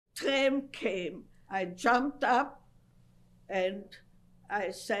tram came, I jumped up and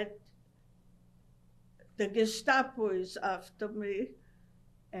I said, the Gestapo is after me.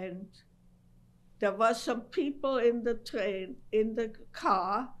 And there were some people in the train, in the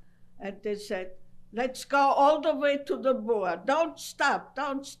car, and they said, let's go all the way to the border. Don't stop,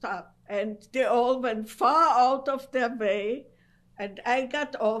 don't stop. And they all went far out of their way, and I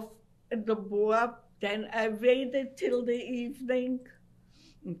got off in the border. Then I waited till the evening.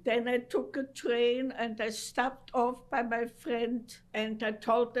 And then I took a train and I stopped off by my friend and I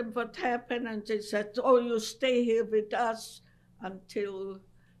told them what happened, and they said, oh, you stay here with us until...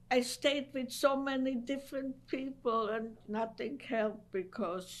 I stayed with so many different people and nothing helped,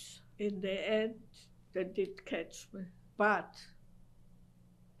 because in the end they did catch me. But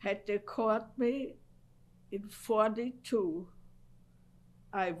had they caught me in 42,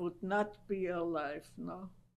 I would not be alive now.